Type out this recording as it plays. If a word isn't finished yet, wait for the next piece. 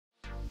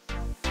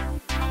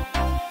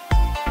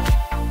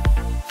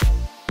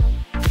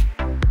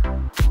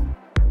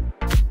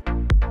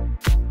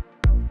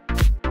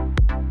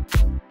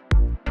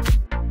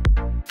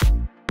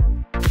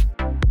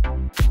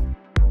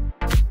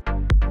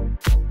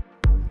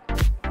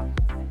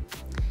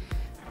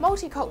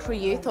Multicultural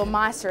Youth, or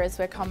MYSA as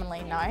we're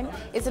commonly known,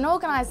 is an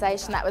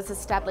organisation that was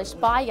established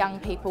by young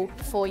people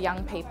for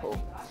young people.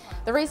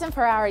 The reason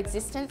for our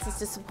existence is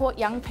to support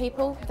young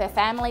people, their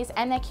families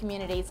and their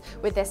communities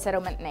with their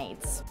settlement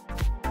needs.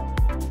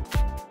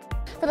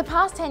 For the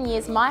past 10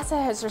 years,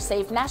 MYSA has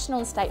received national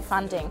and state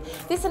funding.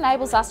 This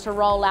enables us to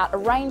roll out a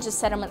range of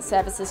settlement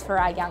services for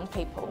our young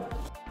people.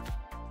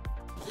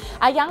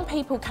 Our young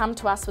people come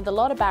to us with a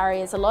lot of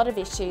barriers, a lot of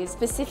issues,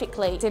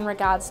 specifically in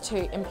regards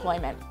to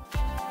employment.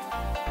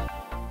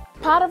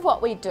 Part of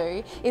what we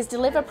do is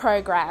deliver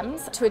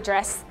programs to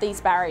address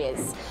these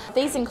barriers.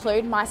 These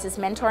include MYSA's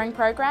mentoring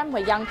program,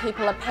 where young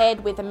people are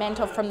paired with a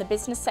mentor from the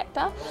business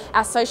sector,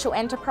 our social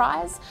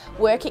enterprise,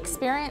 work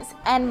experience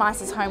and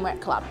MYSA's homework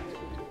club.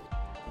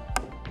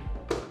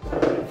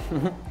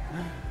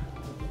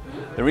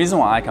 The reason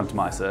why I come to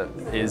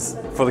MYSA is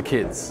for the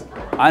kids.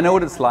 I know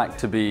what it's like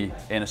to be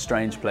in a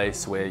strange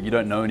place where you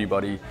don't know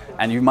anybody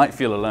and you might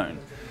feel alone.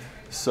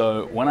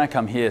 So when I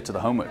come here to the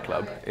homework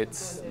club,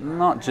 it's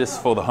not just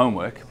for the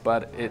homework,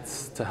 but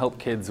it's to help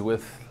kids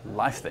with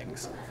life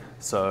things.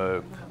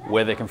 So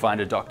where they can find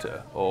a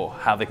doctor or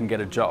how they can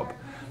get a job.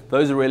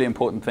 Those are really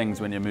important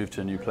things when you move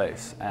to a new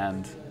place,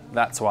 and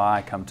that's why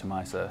I come to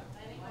MYSA,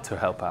 to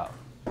help out.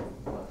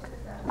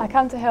 I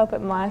come to help at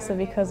MYSA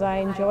because I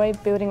enjoy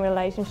building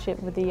relationship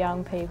with the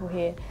young people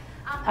here.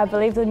 I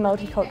believe the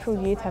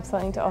multicultural youth have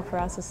something to offer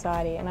our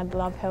society, and I'd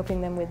love helping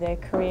them with their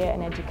career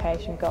and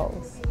education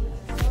goals.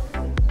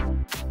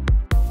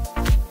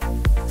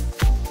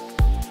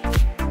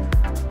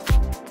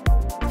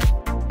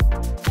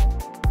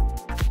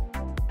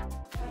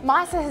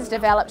 MYSA has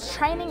developed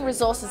training,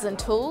 resources and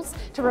tools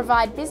to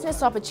provide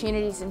business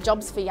opportunities and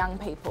jobs for young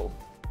people.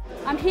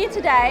 I'm here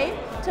today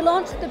to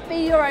launch the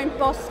Be Your Own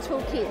Boss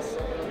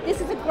Toolkit. This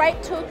is a great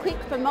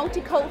toolkit for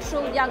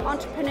multicultural young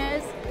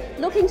entrepreneurs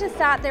looking to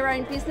start their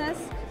own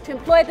business, to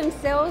employ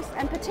themselves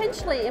and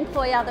potentially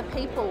employ other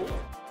people.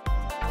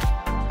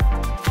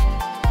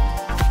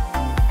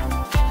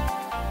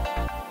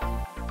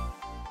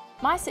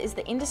 MYSA is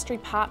the industry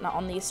partner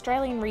on the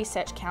Australian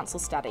Research Council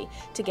study,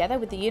 together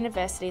with the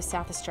University of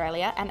South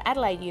Australia and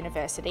Adelaide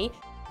University.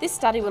 This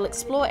study will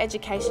explore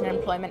education and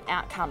employment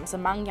outcomes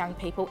among young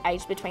people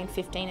aged between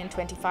 15 and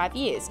 25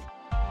 years.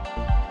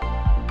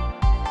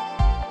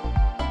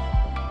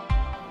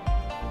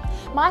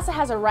 MYSA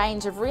has a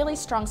range of really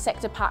strong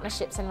sector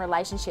partnerships and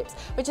relationships,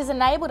 which has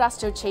enabled us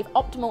to achieve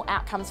optimal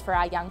outcomes for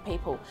our young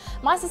people.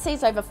 MYSA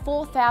sees over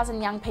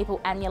 4,000 young people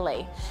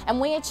annually,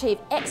 and we achieve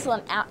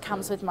excellent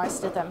outcomes with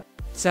most of them.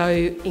 So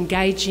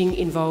engaging,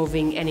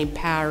 involving and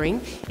empowering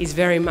is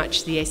very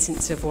much the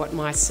essence of what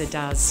MYSA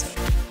does.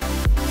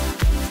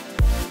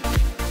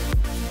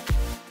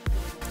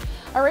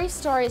 A Reef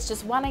Story is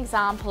just one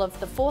example of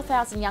the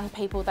 4,000 young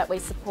people that we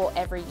support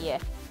every year.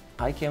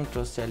 I came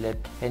to Australia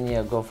 10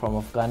 years ago from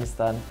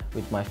Afghanistan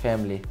with my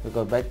family,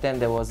 because back then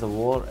there was a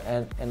war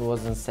and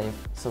wasn't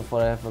safe. So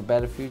for have a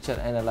better future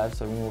and a life,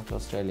 so we moved to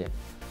Australia.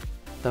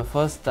 The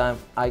first time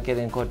I get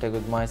in contact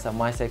with MYSA,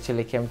 MYSA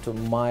actually came to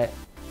my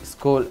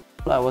school.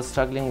 I was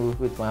struggling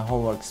with my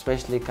homework,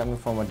 especially coming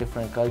from a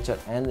different culture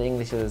and the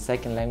English as a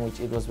second language.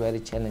 It was very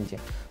challenging.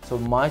 So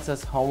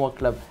MYSA's homework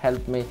club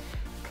helped me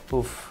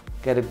to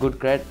get a good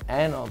grade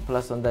and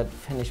plus on that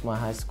finish my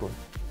high school.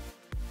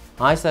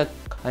 MYSA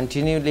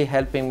continually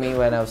helping me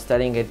when I was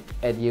studying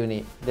at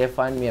uni. They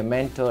find me a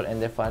mentor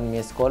and they find me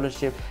a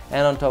scholarship,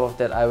 and on top of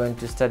that I went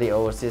to study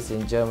overseas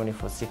in Germany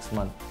for 6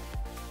 months.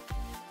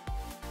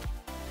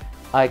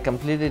 I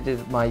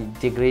completed my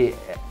degree,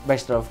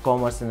 Bachelor of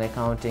Commerce in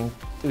Accounting,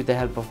 with the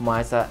help of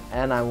MYSA,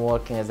 and I'm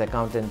working as an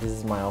accountant. This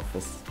is my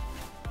office.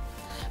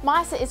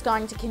 MYSA is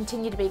going to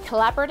continue to be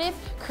collaborative,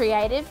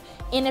 creative,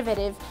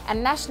 innovative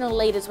and national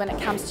leaders when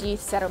it comes to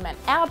youth settlement.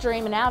 Our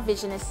dream and our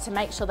vision is to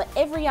make sure that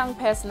every young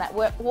person that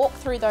walks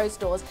through those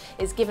doors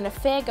is given a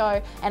fair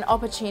go and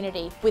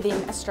opportunity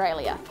within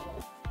Australia.